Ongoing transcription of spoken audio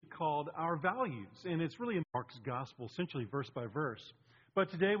called Our Values. And it's really in Mark's gospel, essentially verse by verse. But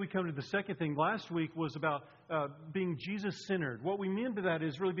today we come to the second thing. Last week was about being Jesus-centered. What we mean by that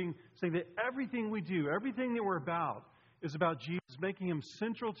is really saying that everything we do, everything that we're about, is about Jesus, making Him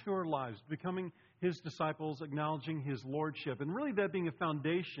central to our lives, becoming His disciples, acknowledging His lordship, and really that being a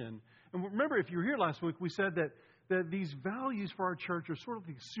foundation. And remember, if you were here last week, we said that these values for our church are sort of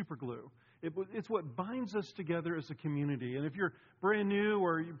like super glue. It's what binds us together as a community. And if you're brand new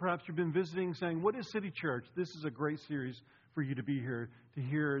or perhaps you've been visiting saying, what is City Church? This is a great series for you to be here to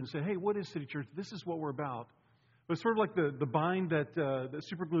hear and say, hey, what is City Church? This is what we're about. But it's sort of like the bind that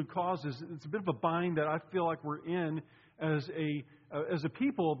superglue causes. It's a bit of a bind that I feel like we're in as a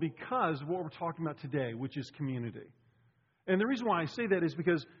people because of what we're talking about today, which is community. And the reason why I say that is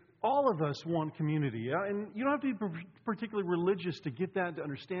because all of us want community. And you don't have to be particularly religious to get that, to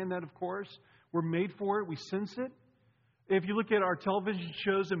understand that, of course. We're made for it. We sense it. If you look at our television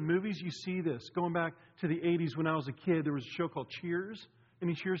shows and movies, you see this. Going back to the 80s when I was a kid, there was a show called Cheers.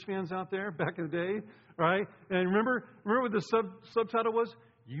 Any Cheers fans out there back in the day? Right? And remember what the subtitle was?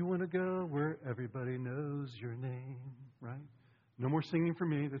 You want to go where everybody knows your name. Right? No more singing for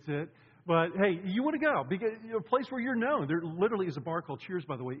me. That's it. But hey, you want to go because a place where you're known. There literally is a bar called Cheers,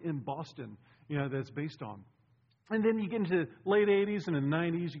 by the way, in Boston. That's based on. And then you get into late 80s and in the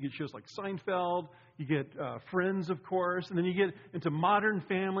 90s, you get shows like Seinfeld. You get Friends, of course. And then you get into Modern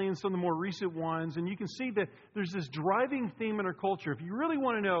Family and some of the more recent ones. And you can see that there's this driving theme in our culture. If you really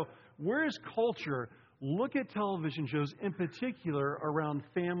want to know where is culture, look at television shows, in particular around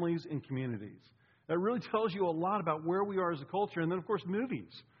families and communities. That really tells you a lot about where we are as a culture. And then, of course,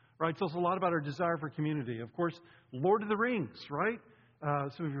 movies. Right, tells us a lot about our desire for community. Of course, Lord of the Rings, right?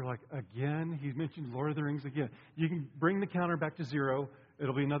 Some of you are like, again? He mentioned Lord of the Rings again. You can bring the counter back to zero.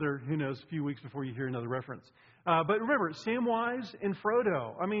 It'll be another, who knows, few weeks before you hear another reference. But remember, Samwise and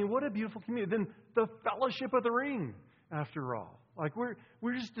Frodo. I mean, what a beautiful community. Then the Fellowship of the Ring, after all. Like,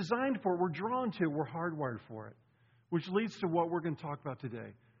 we're just designed for it. We're drawn to it. We're hardwired for it. Which leads to what we're going to talk about today.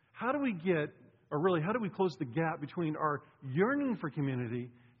 How do we close the gap between our yearning for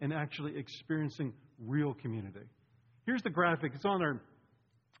community and actually experiencing real community? Here's the graphic. It's in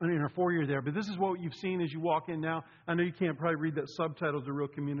our foyer there, but this is what you've seen as you walk in now. I know you can't probably read that subtitle to real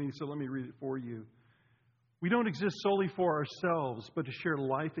community, so let me read it for you. We don't exist solely for ourselves, but to share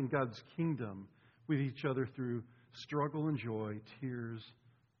life in God's kingdom with each other through struggle and joy, tears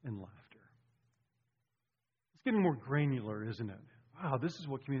and laughter. It's getting more granular, isn't it? Wow, this is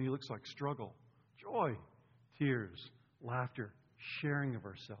what community looks like. Struggle, joy, tears, laughter. Sharing of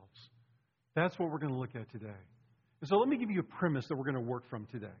ourselves. That's what we're going to look at today. And so let me give you a premise that we're going to work from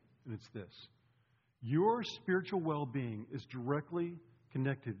today. And it's this. Your spiritual well-being is directly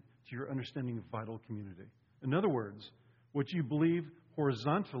connected to your understanding of vital community. In other words, what you believe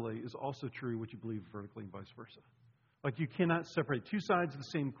horizontally is also true what you believe vertically and vice versa. Like you cannot separate two sides of the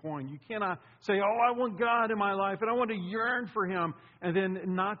same coin. You cannot say, oh, I want God in my life and I want to yearn for Him, and then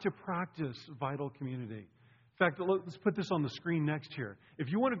not to practice vital community. In fact, let's put this on the screen next here.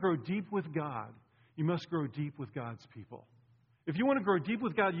 If you want to grow deep with God, you must grow deep with God's people. If you want to grow deep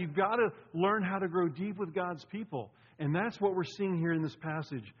with God, you've got to learn how to grow deep with God's people. And that's what we're seeing here in this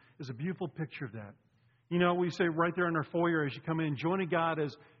passage, is a beautiful picture of that. We say right there in our foyer as you come in, joining God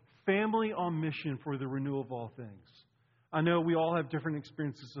as family on mission for the renewal of all things. I know we all have different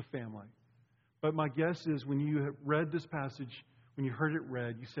experiences of family. But my guess is when you read this passage, when you heard it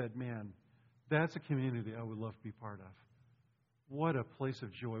read, you said, man, that's a community I would love to be part of. What a place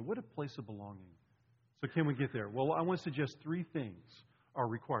of joy. What a place of belonging. So can we get there? Well, I want to suggest three things are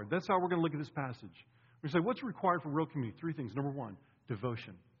required. That's how we're going to look at this passage. We say, what's required for real community? Three things. Number one,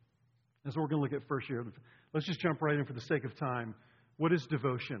 devotion. That's what we're going to look at first here. Let's just jump right in for the sake of time. What is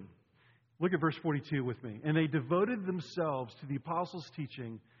devotion? Look at verse 42 with me. And they devoted themselves to the apostles'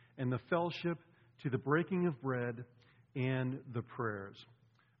 teaching and the fellowship, to the breaking of bread and the prayers.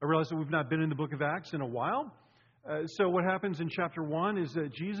 I realize that we've not been in the book of Acts in a while. So what happens in chapter 1 is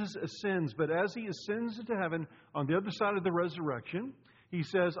that Jesus ascends. But as He ascends into heaven on the other side of the resurrection, He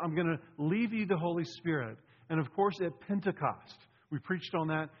says, I'm going to leave you the Holy Spirit. And of course, at Pentecost, we preached on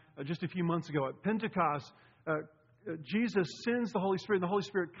that just a few months ago. At Pentecost, Jesus sends the Holy Spirit, and the Holy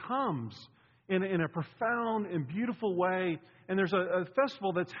Spirit comes in a profound and beautiful way. And there's a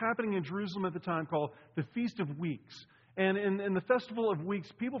festival that's happening in Jerusalem at the time called the Feast of Weeks. And in the Festival of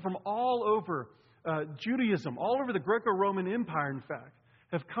Weeks, people from all over Judaism, all over the Greco-Roman Empire, in fact,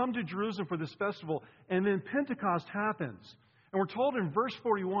 have come to Jerusalem for this festival. And then Pentecost happens. And we're told in verse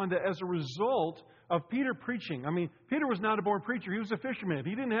 41 that as a result of Peter preaching, Peter was not a born preacher. He was a fisherman.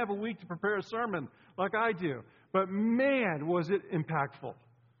 He didn't have a week to prepare a sermon like I do. But man, was it impactful.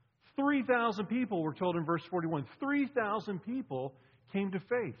 3,000 people, we're told in verse 41, 3,000 people came to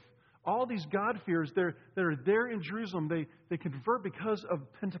faith. All these God-fearers that are there in Jerusalem, they convert because of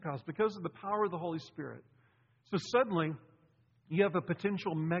Pentecost, because of the power of the Holy Spirit. So suddenly, you have a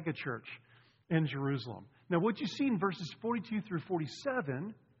potential megachurch in Jerusalem. Now, what you see in verses 42 through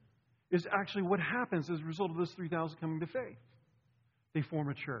 47 is actually what happens as a result of those 3,000 coming to faith. They form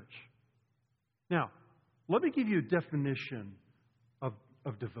a church. Now, let me give you a definition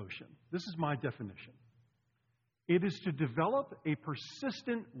of devotion. This is my definition. It is to develop a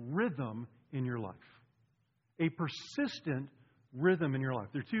persistent rhythm in your life. A persistent rhythm in your life.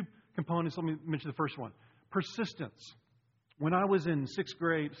 There are two components. Let me mention the first one. Persistence. When I was in sixth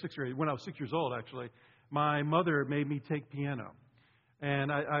grade, when I was 6 years old, actually, my mother made me take piano. And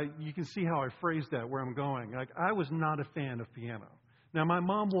you can see how I phrased that, where I'm going. Like, I was not a fan of piano. Now, my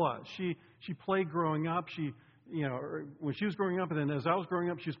mom was. She played growing up. When she was growing up, and then as I was growing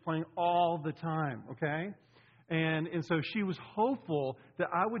up, she was playing all the time, okay? And so she was hopeful that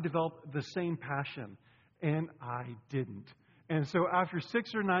I would develop the same passion, and I didn't. And so after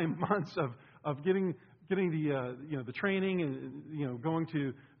 6 or 9 months of getting the training and going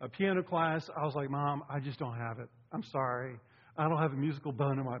to a piano class, I was like, Mom, I just don't have it. I'm sorry. I don't have a musical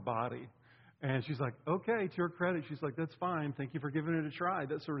bone in my body. And she's like, okay, to her credit, she's like, that's fine. Thank you for giving it a try,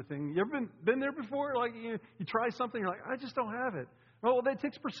 that sort of thing. You ever been there before? Like, you try something, you're like, I just don't have it. Well, that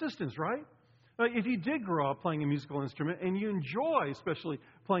takes persistence, right? Like, if you did grow up playing a musical instrument and you enjoy especially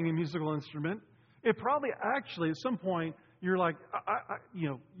playing a musical instrument, it probably actually at some point you're like,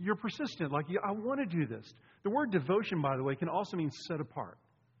 you're persistent. Like, I want to do this. The word devotion, by the way, can also mean set apart.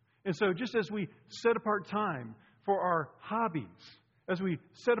 And so just as we set apart time for our hobbies, as we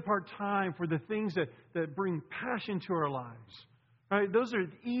set apart time for the things that bring passion to our lives, right? Those are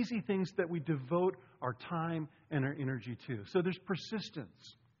easy things that we devote our time and our energy to. So there's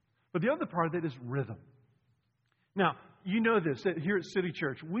persistence. But the other part of it is rhythm. Now, you know this, that here at City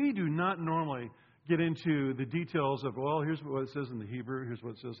Church, we do not normally get into the details of, well, here's what it says in the Hebrew, here's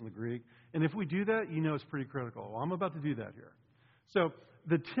what it says in the Greek. And if we do that, you know it's pretty critical. Well, I'm about to do that here. So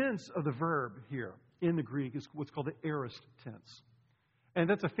the tense of the verb here in the Greek is what's called the aorist tense. And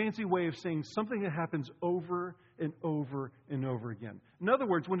that's a fancy way of saying something that happens over and over and over again. In other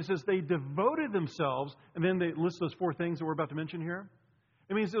words, when it says they devoted themselves, and then they list those 4 things that we're about to mention here,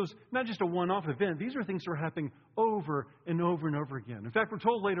 it means it was not just a one-off event. These are things that are happening over and over and over again. In fact, we're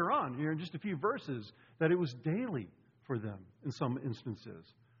told later on, here in just a few verses, that it was daily for them in some instances.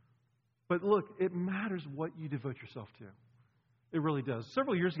 But look, it matters what you devote yourself to. It really does.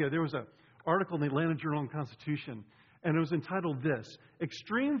 Several years ago, there was an article in the Atlanta Journal-Constitution, and it was entitled this: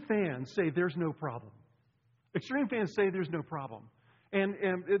 Extreme fans say there's no problem. Extreme fans say there's no problem. And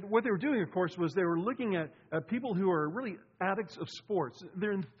what they were doing, of course, was they were looking at people who are really addicts of sports.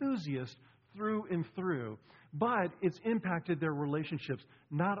 They're enthusiasts through and through, but it's impacted their relationships,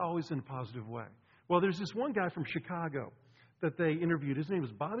 not always in a positive way. Well, there's this one guy from Chicago that they interviewed. His name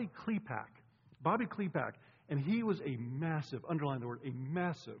was Bobby Klepak. Bobby Klepak. And he was a massive, underline the word, a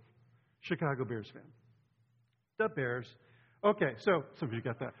massive Chicago Bears fan. The Bears. Okay, so some of you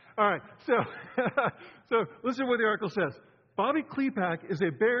got that. All right, so listen to what the article says. Bobby Klepak is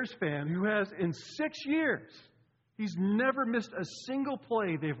a Bears fan who has, in 6 years, he's never missed a single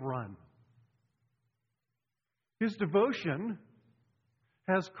play they've run. His devotion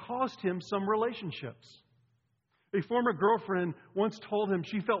has cost him some relationships. A former girlfriend once told him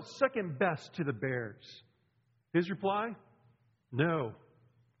she felt second best to the Bears. His reply? No,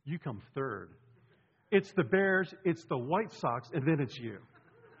 you come third. It's the Bears, it's the White Sox, and then it's you.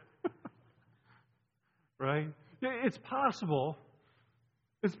 Right? It's possible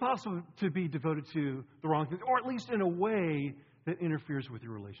to be devoted to the wrong things, or at least in a way that interferes with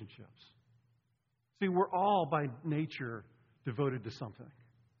your relationships. See, we're all by nature devoted to something.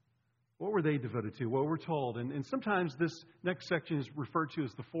 What were they devoted to? Well, we're told, and sometimes this next section is referred to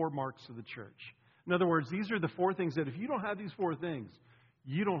as the 4 marks of the church. In other words, these are the 4 things that if you don't have these 4 things,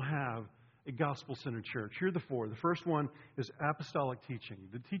 you don't have a gospel-centered church. Here are the 4. The first one is apostolic teaching,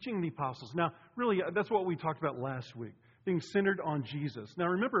 the teaching of the apostles. Now, really, that's what we talked about last week, being centered on Jesus. Now,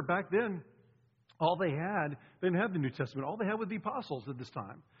 remember, back then, they didn't have the New Testament. All they had was the apostles at this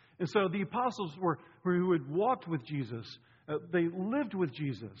time. And so the apostles who had walked with Jesus. They lived with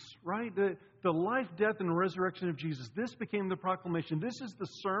Jesus, right? The life, death, and resurrection of Jesus. This became the proclamation. This is the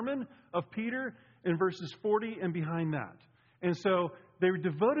sermon of Peter in verses 40 and behind that. And so they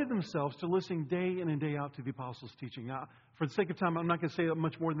devoted themselves to listening day in and day out to the apostles' teaching. Now, for the sake of time, I'm not going to say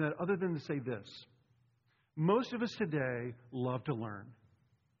much more than that, other than to say this. Most of us today love to learn.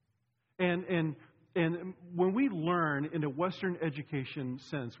 And And when we learn in a Western education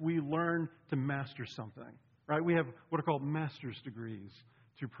sense, we learn to master something, right? We have what are called master's degrees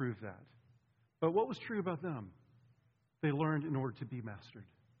to prove that. But what was true about them? They learned in order to be mastered.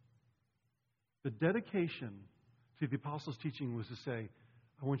 The dedication to the apostles' teaching was to say,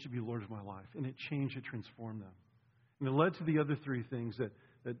 I want you to be Lord of my life. And it changed, it transformed them. And it led to the other three things that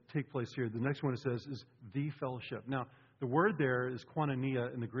take place here. The next one it says is the fellowship. Now, the word there is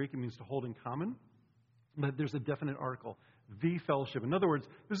koinonia in the Greek. It means to hold in common. But there's a definite article, the fellowship. In other words,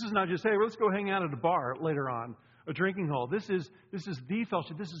 this is not just, hey, let's go hang out at a bar later on, a drinking hall. This is the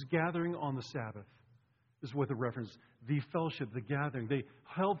fellowship. This is gathering on the Sabbath. This is what the reference, the fellowship, the gathering. They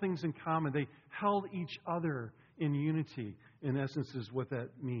held things in common. They held each other in unity, in essence, is what that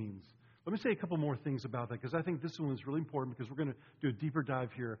means. Let me say a couple more things about that, because I think this one is really important, because we're going to do a deeper dive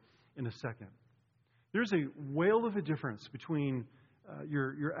here in a second. There's a whale of a difference between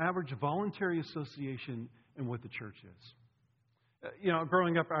your average voluntary association and what the church is.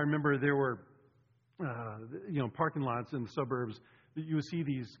 Growing up, I remember there were, parking lots in the suburbs. You would see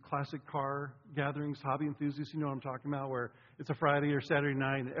these classic car gatherings, hobby enthusiasts, you know what I'm talking about, where it's a Friday or Saturday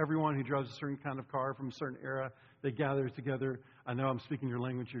night, and everyone who drives a certain kind of car from a certain era, they gather together. I know I'm speaking your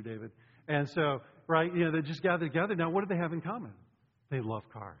language here, David. And so, right, they just gather together. Now, what do they have in common? They love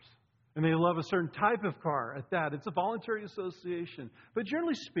cars. And they love a certain type of car at that. It's a voluntary association. But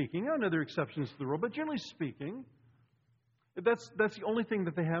generally speaking, I know there are exceptions to the rule, but generally speaking, that's the only thing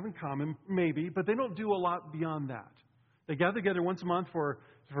that they have in common, maybe, but they don't do a lot beyond that. They gather together once a month for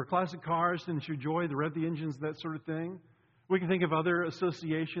classic cars and to enjoy, to rev the engines, that sort of thing. We can think of other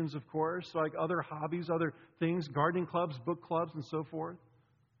associations, of course, like other hobbies, other things, gardening clubs, book clubs, and so forth.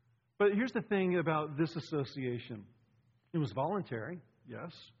 But here's the thing about this association. It was voluntary,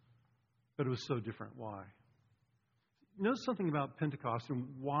 yes, but it was so different. Why? Notice something about Pentecost and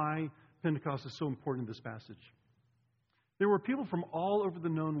why Pentecost is so important in this passage. There were people from all over the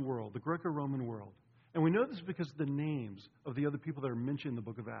known world, the Greco-Roman world. And we know this because of the names of the other people that are mentioned in the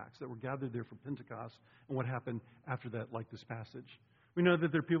book of Acts that were gathered there for Pentecost and what happened after that, like this passage. We know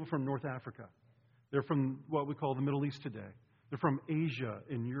that there are people from North Africa. They're from what we call the Middle East today. They're from Asia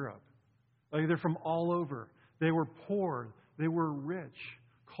and Europe. They're from all over. They were poor. They were rich.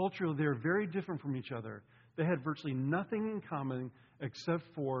 Culturally, they were very different from each other. They had virtually nothing in common except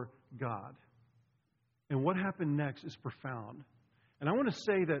for God. And what happened next is profound. And I want to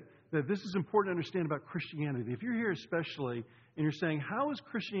say that this is important to understand about Christianity. If you're here especially and you're saying, how is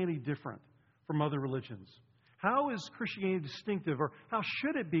Christianity different from other religions? How is Christianity distinctive, or how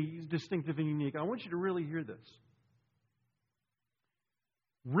should it be distinctive and unique? I want you to really hear this.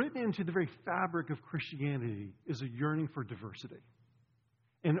 Written into the very fabric of Christianity is a yearning for diversity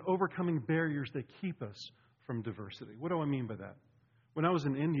and overcoming barriers that keep us from diversity. What do I mean by that? When I was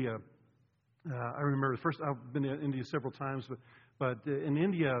in India, I remember I've been to India several times, but in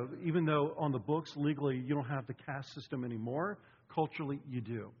India, even though on the books, legally, you don't have the caste system anymore, culturally, you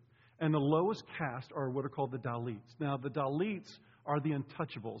do. And the lowest caste are what are called the Dalits. Now, the Dalits are the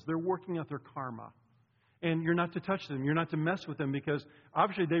untouchables. They're working out their karma. And you're not to touch them. You're not to mess with them, because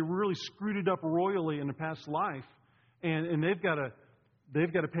obviously they really screwed it up royally in a past life, and they've got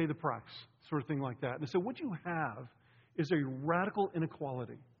to pay the price, sort of thing like that. And so what you have is a radical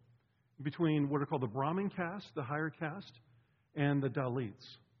inequality between what are called the Brahmin caste, the higher caste, and the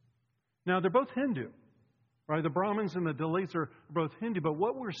Dalits. Now, they're both Hindu, right? The Brahmins and the Dalits are both Hindu, but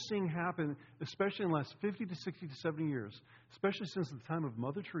what we're seeing happen, especially in the last 50 to 60 to 70 years, especially since the time of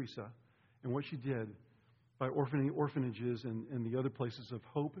Mother Teresa and what she did by orphanages and the other places of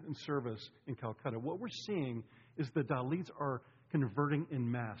hope and service in Calcutta, what we're seeing is the Dalits are converting en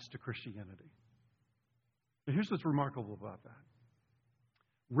masse to Christianity. And here's what's remarkable about that.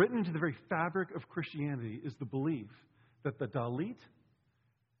 Written into the very fabric of Christianity is the belief that the Dalit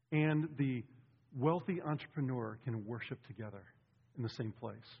and the wealthy entrepreneur can worship together in the same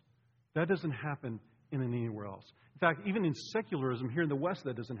place. That doesn't happen anywhere else. In fact, even in secularism here in the West,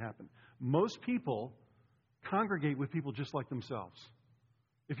 that doesn't happen. Most people congregate with people just like themselves.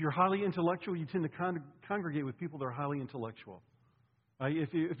 If you're highly intellectual, you tend to congregate with people that are highly intellectual.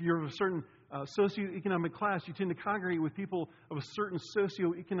 If you're of a certain socioeconomic class, you tend to congregate with people of a certain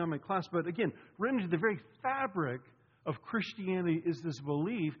socioeconomic class. But again, written into the very fabric of Christianity is this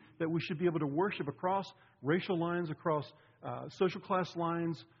belief that we should be able to worship across racial lines, across social class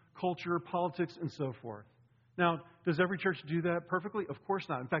lines, culture, politics, and so forth. Now, does every church do that perfectly? Of course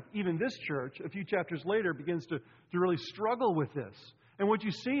not. In fact, even this church, a few chapters later, begins to really struggle with this. And what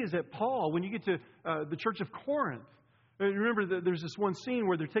you see is that Paul, when you get to the church of Corinth, Remember, there's this one scene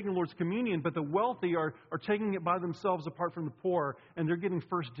where they're taking the Lord's communion, but the wealthy are taking it by themselves apart from the poor, and they're getting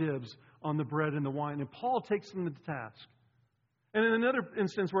first dibs on the bread and the wine. And Paul takes them to task. And in another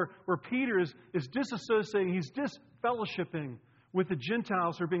instance where Peter is disassociating, he's disfellowshipping with the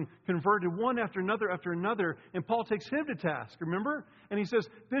Gentiles who are being converted one after another, and Paul takes him to task, remember? And he says,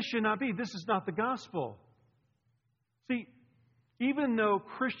 this should not be. This is not the gospel. See, even though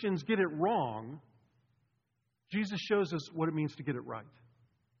Christians get it wrong, Jesus shows us what it means to get it right.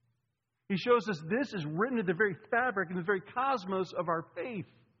 He shows us this is written in the very fabric and the very cosmos of our faith.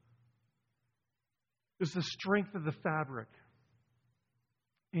 It's the strength of the fabric.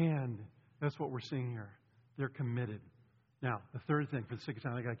 And that's what we're seeing here. They're committed. Now, the third thing, for the sake of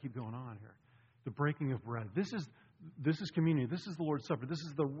time, I got to keep going on here. The breaking of bread. This is communion. This is the Lord's Supper. This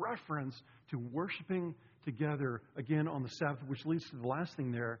is the reference to worshiping together again on the Sabbath, which leads to the last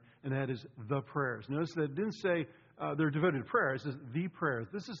thing there, and that is the prayers. Notice that it didn't say they're devoted to prayer. It says the prayers.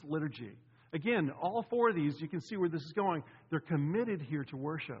 This is liturgy. Again, all four of these, you can see where this is going. They're committed here to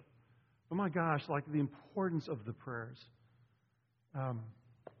worship. Oh my gosh, like the importance of the prayers.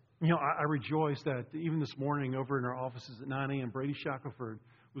 I rejoice that even this morning over in our offices at 9 a.m., Brady Shackelford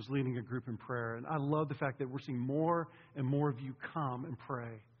was leading a group in prayer. And I love the fact that we're seeing more and more of you come and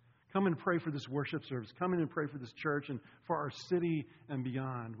pray. Come and pray for this worship service. Come in and pray for this church and for our city and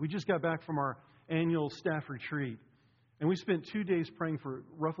beyond. We just got back from our annual staff retreat. And we spent 2 days praying for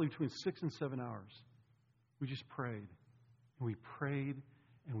roughly between 6 and 7 hours. We just prayed. And we prayed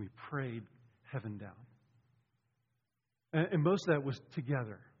and we prayed heaven down. And most of that was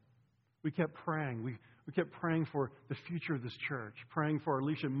together. We kept praying. We kept praying for the future of this church, praying for our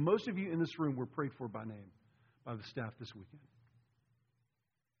leadership. Most of you in this room were prayed for by name by the staff this weekend.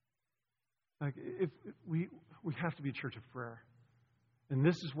 Like, if we have to be a church of prayer. And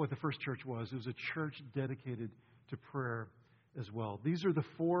this is what the first church was. It was a church dedicated to prayer as well. These are the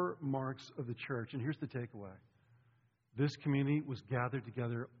four marks of the church. And here's the takeaway. This community was gathered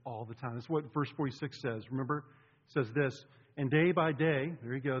together all the time. That's what verse 46 says. Remember? It says this, and day by day,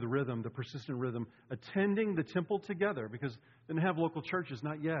 there you go, the rhythm, the persistent rhythm, attending the temple together, because they didn't have local churches,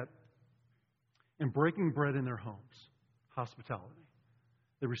 not yet, and breaking bread in their homes, hospitality.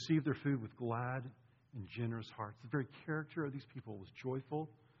 They received their food with glad and generous hearts. The very character of these people was joyful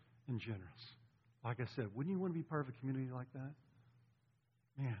and generous. Like I said, wouldn't you want to be part of a community like that?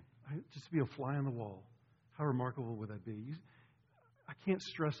 Man, just to be a fly on the wall, how remarkable would that be? I can't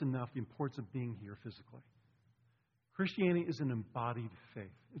stress enough the importance of being here physically. Christianity is an embodied faith.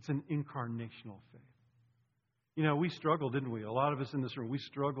 It's an incarnational faith. You know, we struggled, didn't we? A lot of us in this room, we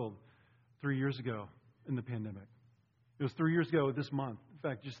struggled 3 years ago in the pandemic. It was 3 years ago this month. In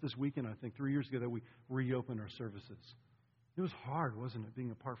fact, just this weekend, I think, 3 years ago that we reopened our services. It was hard, wasn't it,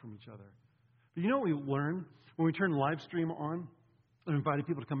 being apart from each other? But you know what we learned when we turned live stream on and invited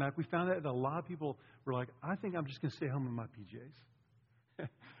people to come back? We found out that a lot of people were like, I think I'm just going to stay home in my PJs.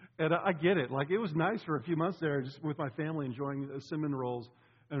 And I get it. Like, it was nice for a few months there just with my family enjoying cinnamon rolls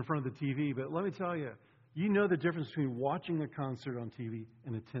in front of the TV. But let me tell you, you know the difference between watching a concert on TV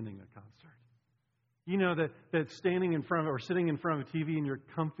and attending a concert. You know that standing in front of or sitting in front of a TV in your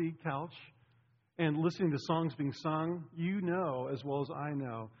comfy couch and listening to songs being sung, you know as well as I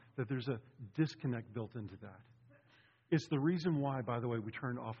know that there's a disconnect built into that. It's the reason why, by the way, we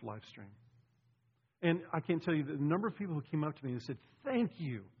turned off live stream. And I can't tell you the number of people who came up to me and said, thank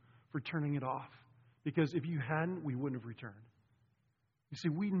you for turning it off. Because if you hadn't, we wouldn't have returned. You see,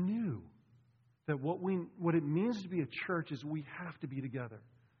 we knew that what it means to be a church is we have to be together.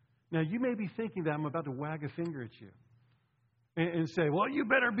 Now, you may be thinking that I'm about to wag a finger at you and say, well, you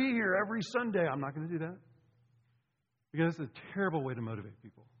better be here every Sunday. I'm not going to do that. Because it's a terrible way to motivate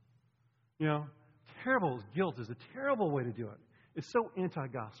people. You know, guilt is a terrible way to do it. It's so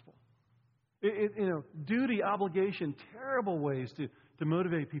anti-gospel. Duty, obligation, terrible ways to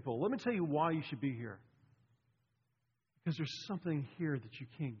motivate people. Let me tell you why you should be here. Because there's something here that you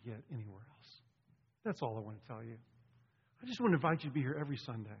can't get anywhere else. That's all I want to tell you. I just want to invite you to be here every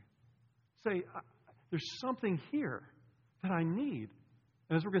Sunday. Say, there's something here that I need.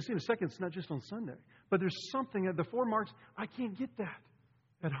 And as we're going to see in a second, it's not just on Sunday. But there's something at the four marks, I can't get that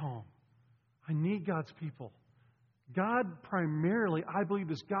at home. I need God's people. God primarily, I believe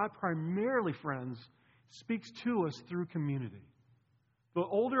this, God primarily, friends, speaks to us through community. The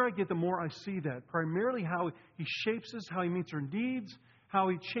older I get, the more I see that. Primarily how He shapes us, how He meets our needs, how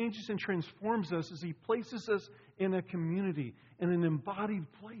He changes and transforms us as He places us in a community, in an embodied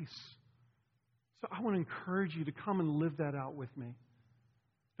place. So I want to encourage you to come and live that out with me.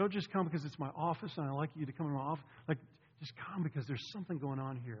 Don't just come because it's my office and I like you to come to my office. Like, just come because there's something going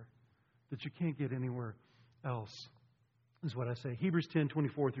on here that you can't get anywhere else. This is what I say. Hebrews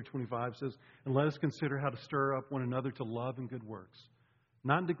 10:24-25 says, "And let us consider how to stir up one another to love and good works,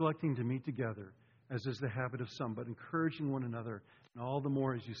 not neglecting to meet together, as is the habit of some, but encouraging one another, and all the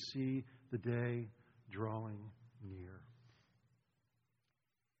more as you see the day drawing near."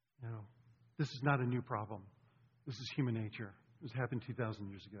 Now, this is not a new problem. This is human nature. This happened 2,000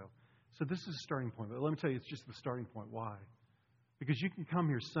 years ago. So this is a starting point. But let me tell you, it's just the starting point. Why? Because you can come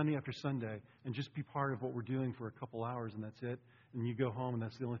here Sunday after Sunday and just be part of what we're doing for a couple hours, and that's it. And you go home, and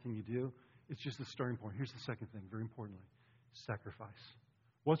that's the only thing you do. It's just the starting point. Here's the second thing, very importantly. Sacrifice.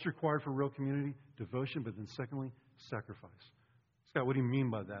 What's required for real community? Devotion, but then secondly, sacrifice. Scott, what do you mean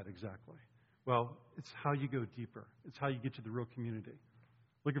by that exactly? Well, it's how you go deeper. It's how you get to the real community.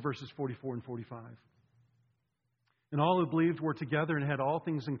 Look at verses 44 and 45. "And all who believed were together and had all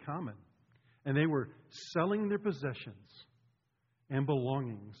things in common. And they were selling their possessions and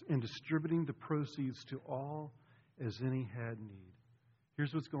belongings and distributing the proceeds to all as any had need."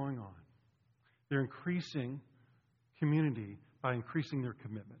 Here's what's going on. They're increasing community by increasing their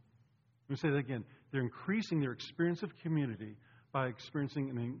commitment. Let me say that again. They're increasing their experience of community by experiencing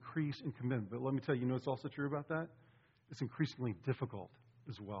an increase in commitment. But let me tell you, what's also true about that? It's increasingly difficult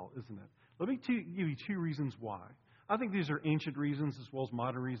as well, isn't it? Let me give you two reasons why. I think these are ancient reasons as well as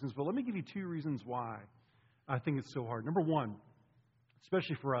modern reasons, but let me give you two reasons why I think it's so hard. Number one,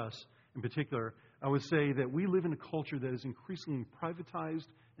 especially for us in particular, I would say that we live in a culture that is increasingly privatized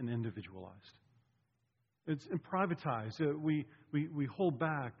and individualized. It's privatized. We hold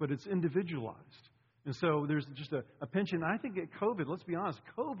back, but it's individualized. And so there's just a penchant. I think at COVID, let's be honest,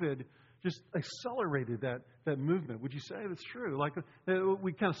 COVID just accelerated that movement. Would you say that's true? Like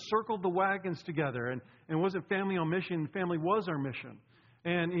we kind of circled the wagons together, and it wasn't family on mission. Family was our mission.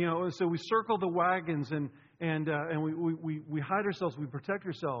 And, so we circle the wagons and we hide ourselves, we protect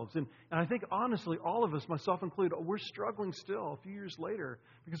ourselves. And I think, honestly, all of us, myself included, we're struggling still a few years later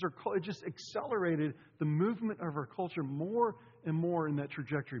because it just accelerated the movement of our culture more and more in that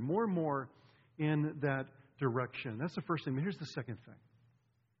trajectory, more and more in that direction. That's the first thing. But here's the second thing.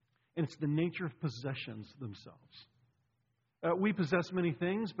 And it's the nature of possessions themselves. We possess many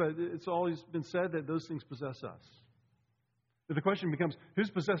things, but it's always been said that those things possess us. The question becomes, who's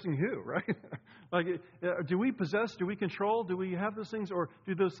possessing who, right? Do we possess, do we control, do we have those things, or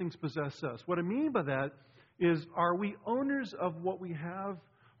do those things possess us? What I mean by that is, are we owners of what we have,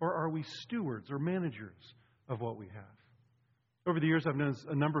 or are we stewards or managers of what we have? Over the years, I've known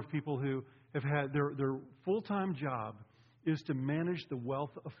a number of people who have had their full-time job is to manage the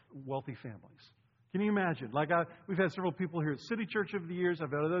wealth of wealthy families. Can you imagine? We've had several people here at City Church over the years.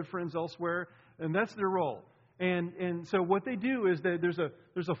 I've had other friends elsewhere, and that's their role. And so what they do is that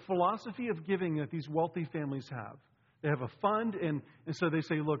there's a philosophy of giving that these wealthy families have. They have a fund, and so they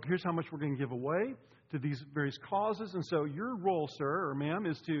say, look, here's how much we're going to give away to these various causes. And so your role, sir or ma'am,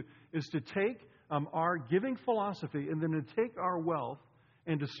 is to take our giving philosophy and then to take our wealth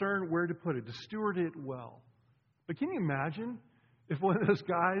and discern where to put it, to steward it well. But can you imagine if one of those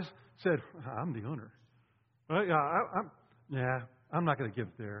guys said, I'm the owner. I'm not going to give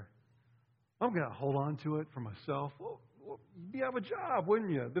it there. I'm going to hold on to it for myself. Well, you have a job, wouldn't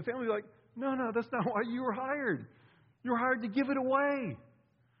you? The family would be like, no, that's not why you were hired. You were hired to give it away.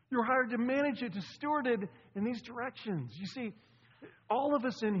 You were hired to manage it, to steward it in these directions. You see, all of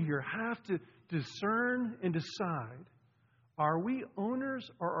us in here have to discern and decide, are we owners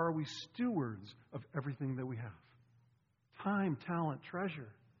or are we stewards of everything that we have? Time, talent,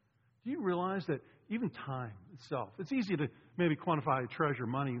 treasure. Do you realize that even time itself, it's easy to maybe quantify treasure,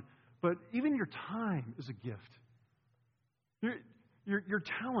 money, but even your time is a gift. Your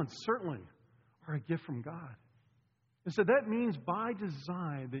talents certainly are a gift from God. And so that means by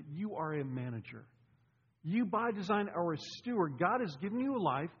design that you are a manager. You by design are a steward. God has given you a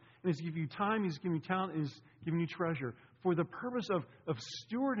life, and He's given you time, He's given you talent, and He's given you treasure for the purpose of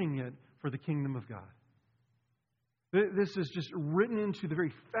stewarding it for the kingdom of God. This is just written into the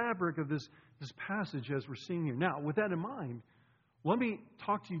very fabric of this passage as we're seeing here. Now, with that in mind, let me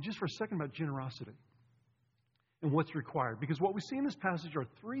talk to you just for a second about generosity and what's required. Because what we see in this passage are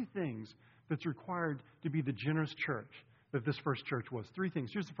three things that's required to be the generous church that this first church was. Three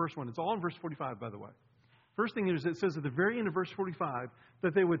things. Here's the first one. It's all in verse 45, by the way. First thing is, it says at the very end of verse 45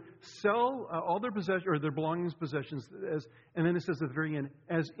 that they would sell all their possessions or their belongings, possessions, and then it says at the very end,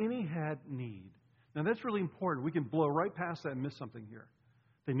 as any had need. Now that's really important. We can blow right past that and miss something here.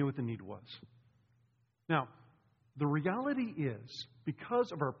 They knew what the need was. Now, the reality is,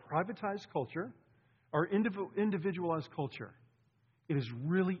 because of our privatized culture, our individualized culture, it is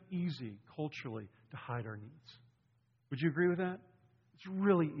really easy culturally to hide our needs. Would you agree with that? It's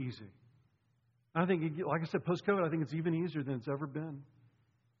really easy. I think, like I said, post-COVID, I think it's even easier than it's ever been.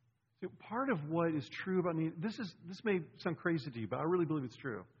 See, part of what is true about need, this may sound crazy to you, but I really believe it's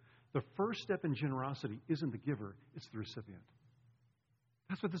true. The first step in generosity isn't the giver, it's the recipient.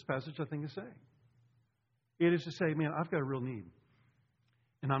 That's what this passage, I think, is saying. It is to say, man, I've got a real need,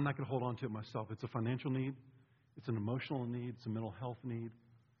 and I'm not going to hold on to it myself. It's a financial need. It's an emotional need. It's a mental health need.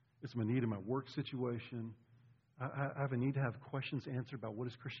 It's my need in my work situation. I have a need to have questions answered about what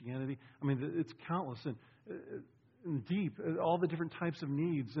is Christianity. I mean, it's countless and deep, all the different types of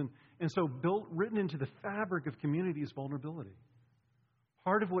needs. And so written into the fabric of community is vulnerability.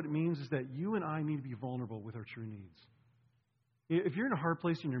 Part of what it means is that you and I need to be vulnerable with our true needs. If you're in a hard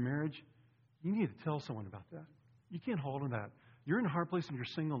place in your marriage, you need to tell someone about that. You can't hold on that. You're in a hard place in your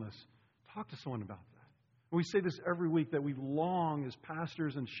singleness. Talk to someone about that. We say this every week that we long as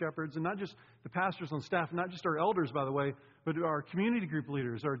pastors and shepherds, and not just the pastors on staff, not just our elders, by the way, but our community group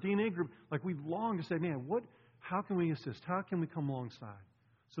leaders, our DNA group, like we long to say, man, how can we assist? How can we come alongside?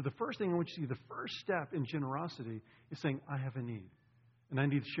 So the first thing I want you to see, the first step in generosity is saying, I have a need. And I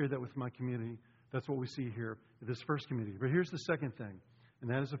need to share that with my community. That's what we see here in this first community. But here's the second thing, and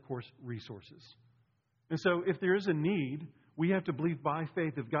that is, of course, resources. And so if there is a need, we have to believe by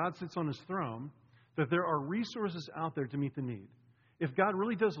faith, if God sits on his throne, that there are resources out there to meet the need. If God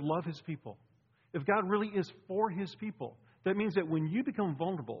really does love his people, if God really is for his people, that means that when you become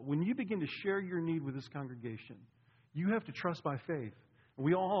vulnerable, when you begin to share your need with this congregation, you have to trust by faith. And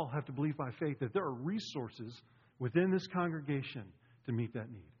we all have to believe by faith that there are resources within this congregation to meet that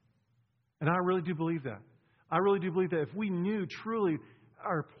need. And I really do believe that. I really do believe that if we knew truly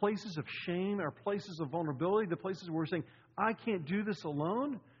our places of shame, our places of vulnerability, the places where we're saying, I can't do this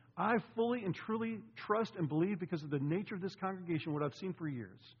alone, I fully and truly trust and believe, because of the nature of this congregation, what I've seen for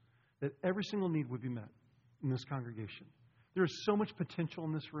years, that every single need would be met in this congregation. There is so much potential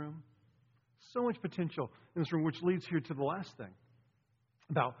in this room. So much potential in this room, which leads here to the last thing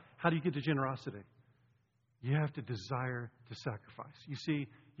about how do you get to generosity. You have to desire to sacrifice. You see,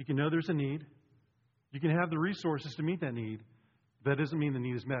 you can know there's a need. You can have the resources to meet that need. That doesn't mean the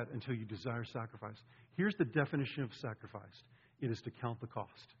need is met until you desire sacrifice. Here's the definition of sacrifice. It is to count the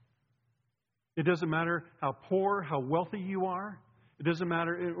cost. It doesn't matter how poor, how wealthy you are. It doesn't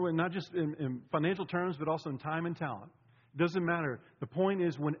matter, not just in financial terms, but also in time and talent. It doesn't matter. The point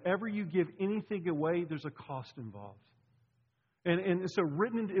is, whenever you give anything away, there's a cost involved. And so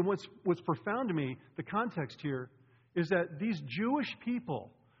written in what's profound to me, the context here, is that these Jewish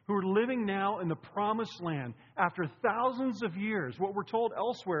people who are living now in the promised land after thousands of years, what we're told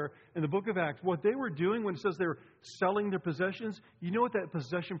elsewhere in the book of Acts, what they were doing when it says they were selling their possessions, you know what that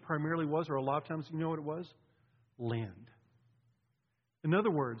possession primarily was, or a lot of times you know what it was? Land. In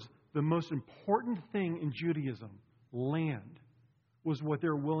other words, the most important thing in Judaism, land, was what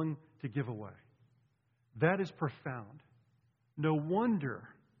they're willing to give away. That is profound. No wonder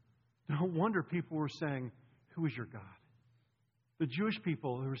people were saying, who is your God? The Jewish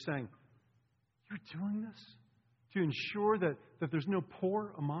people who were saying, you're doing this to ensure that there's no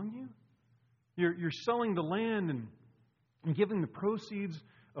poor among you? You're selling the land and giving the proceeds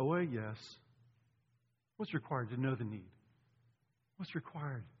away? Yes. What's required? To know the need. What's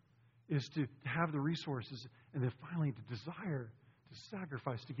required is to have the resources, and then finally to desire to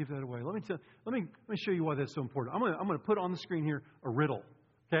sacrifice, to give that away. Let me show you why that's so important. I'm going to put on the screen here a riddle.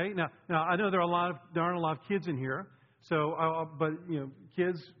 Okay? Now I know there aren't a lot of kids in here. So, but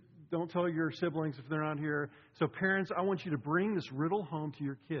kids, don't tell your siblings if they're not here. So, parents, I want you to bring this riddle home to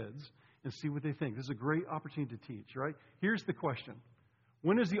your kids and see what they think. This is a great opportunity to teach. Right? Here's the question: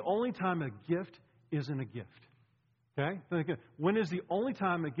 when is the only time a gift isn't a gift? Okay? When is the only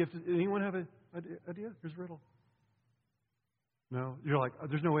time a gift? Anyone have an idea? Here's a riddle. No? You're like,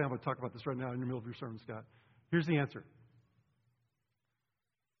 there's no way I'm going to talk about this right now in the middle of your sermon, Scott. Here's the answer.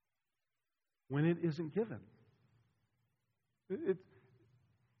 When it isn't given.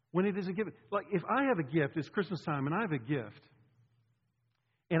 When it isn't given. Like, if I have a gift, it's Christmas time, and I have a gift,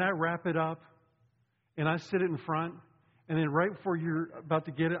 and I wrap it up, and I sit it in front, and then right before you're about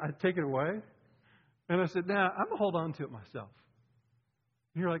to get it, I take it away, and I said, nah, I'm going to hold on to it myself.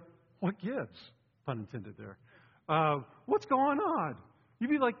 And you're like, what gives? Pun intended there. What's going on? You'd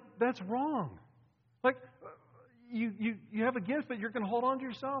be like, that's wrong. Like, you have a gift, but you're going to hold on to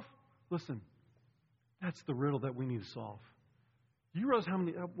yourself? Listen, that's the riddle that we need to solve. Do you realize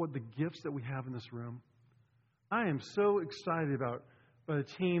what the gifts that we have in this room? I am so excited about the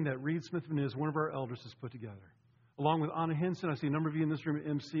team that Reed Smith-Vaniz, one of our elders, has put together. Along with Anna Henson, I see a number of you in this room,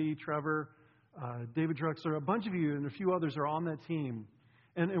 MC, Trevor, David Drexler, a bunch of you and a few others are on that team.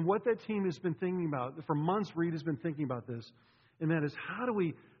 And what that team has been thinking about, for months Reed has been thinking about this, and that is how do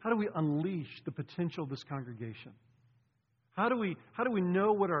we unleash the potential of this congregation? How do we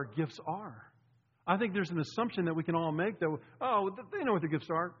know what our gifts are? I think there's an assumption that we can all make that, they know what their gifts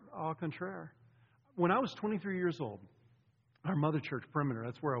are. Au contraire. When I was 23 years old, our mother church, Perimeter,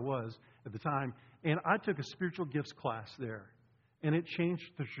 that's where I was at the time, and I took a spiritual gifts class there, and it changed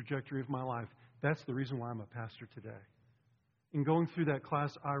the trajectory of my life. That's the reason why I'm a pastor today. In going through that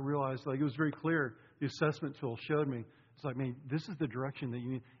class, I realized, it was very clear. The assessment tool showed me. It's like, man, this is the direction that you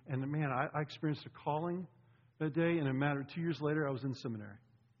need. And man, I experienced a calling that day, and a matter of 2 years later, I was in seminary.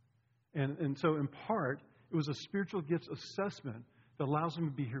 And so in part, it was a spiritual gifts assessment that allows me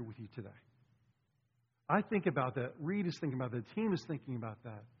to be here with you today. I think about that. Reed is thinking about that. The team is thinking about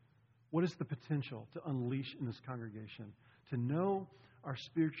that. What is the potential to unleash in this congregation? To know our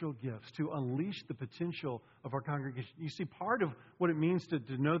spiritual gifts, to unleash the potential of our congregation. You see, part of what it means to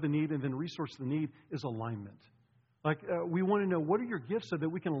know the need and then resource the need is alignment. We want to know, what are your gifts so that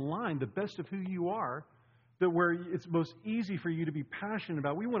we can align the best of who you are, that where it's most easy for you to be passionate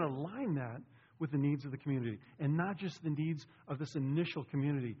about. We want to align that with the needs of the community, and not just the needs of this initial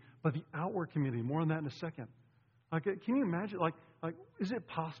community, but the outward community. More on that in a second. Can you imagine? Is it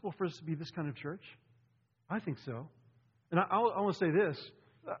possible for us to be this kind of church? I think so. And I want to say this: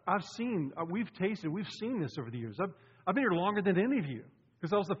 we've tasted, we've seen this over the years. I've been here longer than any of you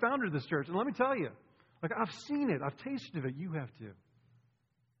because I was the founder of this church. And let me tell you, I've seen it, I've tasted it. You have too.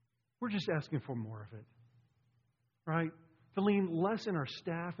 We're just asking for more of it, right? To lean less in our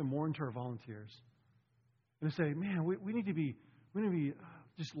staff and more into our volunteers. And to say, man, we need to be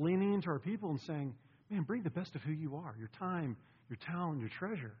just leaning into our people and saying, man, bring the best of who you are, your time, your talent, your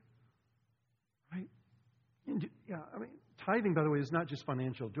treasure. Right? And, tithing, by the way, is not just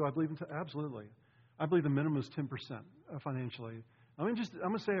financial. Do I believe in tithing? Absolutely. I believe the minimum is 10% financially. I'm going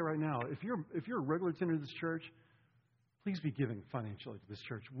to say it right now. If you're a regular attender of this church, please be giving financially to this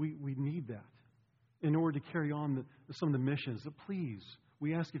church. We need that in order to carry on some of the missions. Please,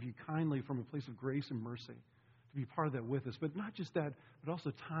 we ask of you kindly from a place of grace and mercy to be part of that with us. But not just that, but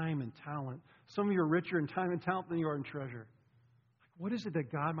also time and talent. Some of you are richer in time and talent than you are in treasure. What is it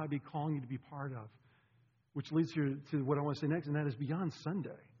that God might be calling you to be part of? Which leads you to what I want to say next, and that is beyond Sunday,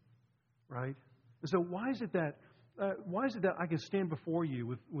 right? And so why is it that I can stand before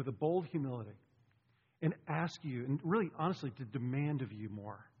you with a bold humility and ask you, and really honestly to demand of you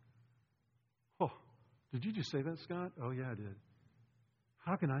more? Oh, did you just say that, Scott? Oh, yeah, I did.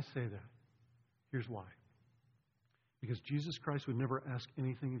 How can I say that? Here's why. Because Jesus Christ would never ask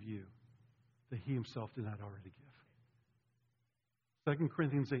anything of you that He Himself did not already give. 2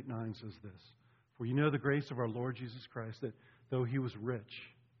 Corinthians 8:9 says this: For you know the grace of our Lord Jesus Christ, that though He was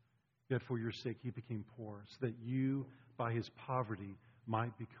rich, yet for your sake He became poor, so that you, by His poverty,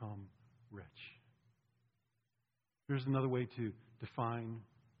 might become rich. Here's another way to define,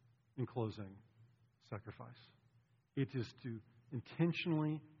 in closing, sacrifice. It is to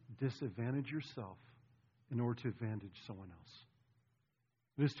intentionally disadvantage yourself in order to advantage someone else.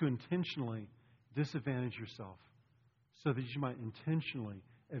 It is to intentionally disadvantage yourself so that you might intentionally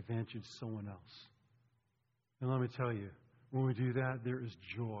advantage someone else. And let me tell you, when we do that, there is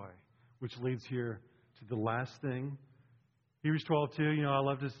joy, which leads here to the last thing. Hebrews 12:2, I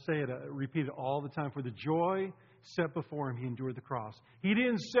love to say it, repeat it all the time. For the joy set before Him, He endured the cross. He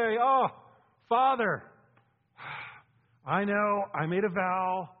didn't say, oh, Father, I know, I made a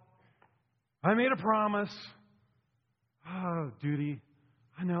vow, I made a promise. Oh, duty,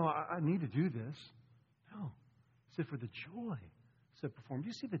 I know, I need to do this. No. He said, for the joy set before Him. Do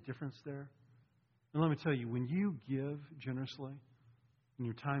you see the difference there? And let me tell you, when you give generously in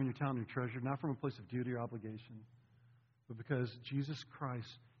your time, your talent, your treasure, not from a place of duty or obligation, but because Jesus Christ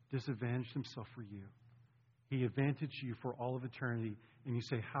disadvantaged Himself for you, He advantaged you for all of eternity, and you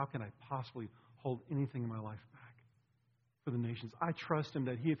say, how can I possibly hold anything in my life back for the nations? I trust Him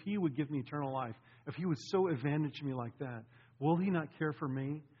that if He would give me eternal life, if He would so advantage me like that, will He not care for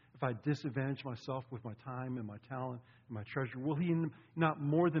me if I disadvantage myself with my time and my talent and my treasure? Will He not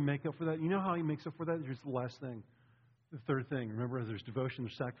more than make up for that? You know how He makes up for that? Here's the last thing. The third thing. Remember, there's devotion,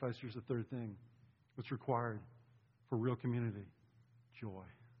 there's sacrifice. Here's the third thing. What's required for real community? Joy.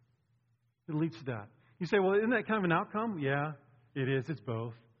 It leads to that. You say, well, isn't that kind of an outcome? Yeah, it is. It's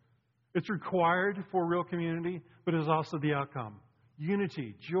both. It's required for real community, but it's also the outcome.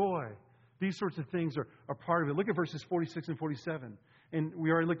 Unity, joy. These sorts of things are part of it. Look at verses 46 and 47. And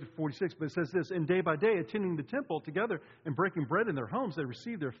we already looked at 46, but it says this: And day by day, attending the temple together and breaking bread in their homes, they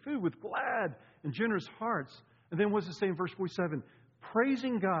received their food with glad and generous hearts. And then what's it say in verse 47?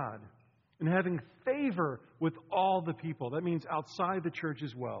 Praising God and having favor with all the people. That means outside the church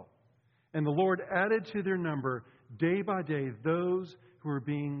as well. And the Lord added to their number day by day those who are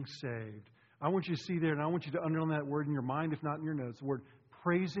being saved. I want you to see there, and I want you to underline that word in your mind, if not in your notes, the word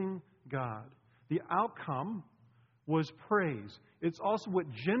praising God. The outcome was praise. It's also what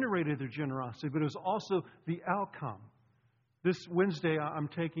generated their generosity, but it was also the outcome. This Wednesday, I'm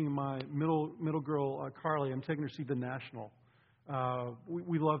taking my middle girl, Carly, I'm taking her to see the National.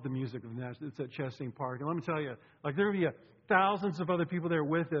 We love the music of the National. It's at Chastain Park. And let me tell you, like there will be thousands of other people there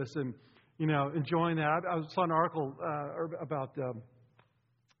with us and, you know, enjoying that. I saw an article about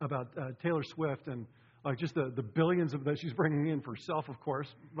Taylor Swift and like just the billions of that she's bringing in for herself, of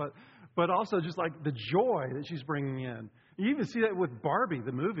course, but also just like the joy that she's bringing in. You even see that with Barbie,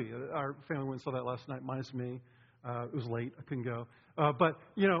 the movie. Our family went and saw that last night, minus me. It was late. I couldn't go. But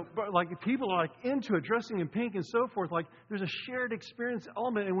like people are like into it, dressing in pink and so forth. Like there's a shared experience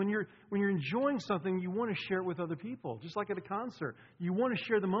element. And when you're enjoying something, you want to share it with other people. Just like at a concert, you want to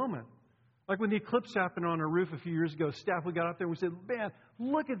share the moment. Like when the eclipse happened on our roof a few years ago, staff, we got up there and we said, man,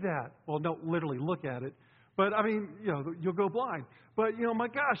 look at that. Well, no, literally look at it. But I mean, you'll go blind. But, my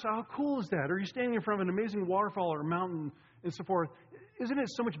gosh, how cool is that? Or you're standing in front of an amazing waterfall or a mountain and so forth. Isn't it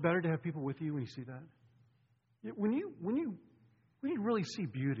so much better to have people with you when you see that? When you really see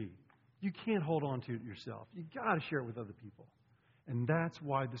beauty, you can't hold on to it yourself. You got to share it with other people. And that's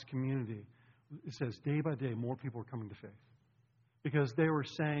why this community, it says day by day, more people are coming to faith. Because they were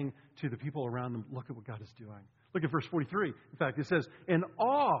saying to the people around them, look at what God is doing. Look at verse 43. In fact, it says, and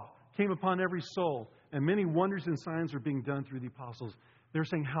awe came upon every soul, and many wonders and signs are being done through the apostles. They're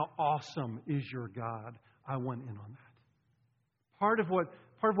saying, how awesome is your God? I went in on that. Part of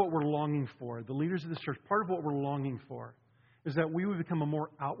what we're longing for, the leaders of this church, part of what we're longing for is that we would become a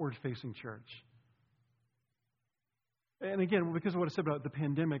more outward-facing church. And again, because of what I said about the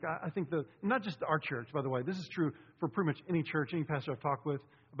pandemic, I think not just our church, by the way, this is true for pretty much any church, any pastor I've talked with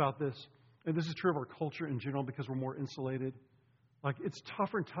about this. And this is true of our culture in general because we're more insulated. Like, it's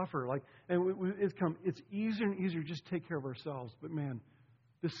tougher and tougher. It's easier and easier to just take care of ourselves. But man,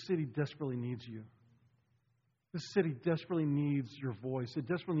 this city desperately needs you. This city desperately needs your voice. It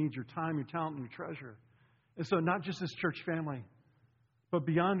desperately needs your time, your talent, and your treasure. And so not just this church family, but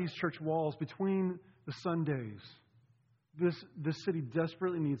beyond these church walls, between the Sundays, this city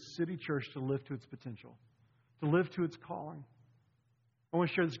desperately needs City Church to live to its potential, to live to its calling. I want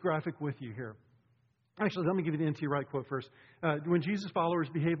to share this graphic with you here. Actually, let me give you the N.T. Wright quote first. When Jesus' followers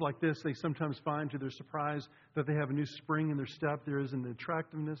behave like this, they sometimes find to their surprise that they have a new spring in their step. There is an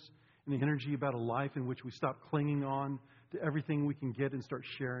attractiveness and the energy about a life in which we stop clinging on to everything we can get and start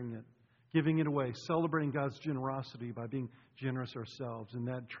sharing it, giving it away, celebrating God's generosity by being generous ourselves. And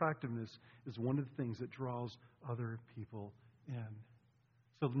that attractiveness is one of the things that draws other people in.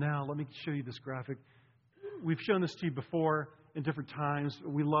 So now let me show you this graphic. We've shown this to you before in different times.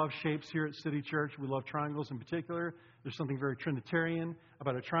 We love shapes here at City Church. We love triangles in particular. There's something very Trinitarian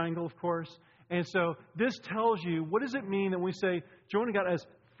about a triangle, of course. And so this tells you, what does it mean that we say joining God as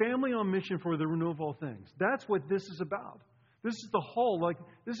family on mission for the renewal of all things? That's what this is about. This is the whole,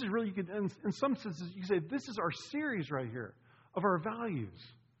 this is really, in some senses, you can say, this is our series right here of our values.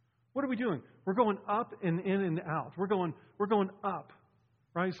 What are we doing? We're going up and in and out. We're going up,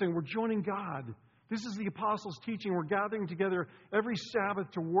 right? Saying we're joining God. This is the apostles' teaching. We're gathering together every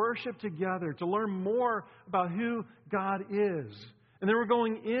Sabbath to worship together, to learn more about who God is. And then we're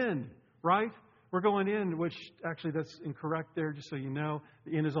going in, right? We're going in, which actually that's incorrect there, just so you know.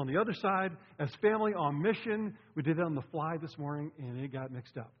 The in is on the other side. As family on mission, we did that on the fly this morning, and it got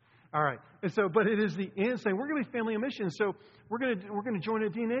mixed up. All right. And so, but it is the in saying we're going to be family on mission. So we're going to join a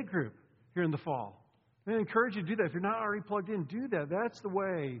DNA group here in the fall. And I encourage you to do that. If you're not already plugged in, do that. That's the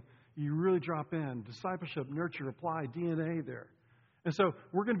way you really drop in. Discipleship, nurture, apply, DNA there. And so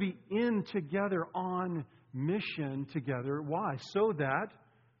we're going to be in together on mission together. Why? So that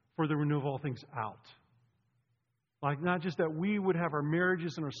for the renewal of all things out. Like not just that we would have our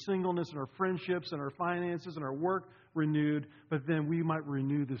marriages and our singleness and our friendships and our finances and our work renewed, but then we might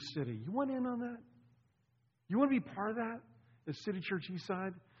renew the city. You want in on that? You want to be part of that at City Church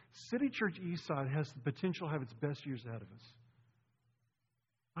Eastside? City Church Eastside has the potential to have its best years ahead of us.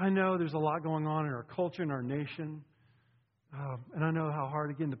 I know there's a lot going on in our culture and our nation. And I know how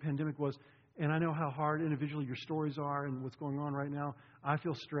hard, again, the pandemic was. And I know how hard individually your stories are and what's going on right now. I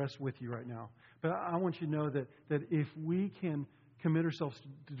feel stressed with you right now. But I want you to know that if we can commit ourselves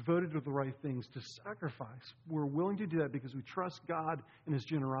to devoted to the right things, to sacrifice, we're willing to do that because we trust God and His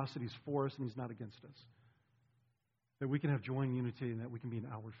generosity is for us and He's not against us. That we can have joy and unity and that we can be an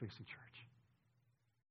outward-facing church.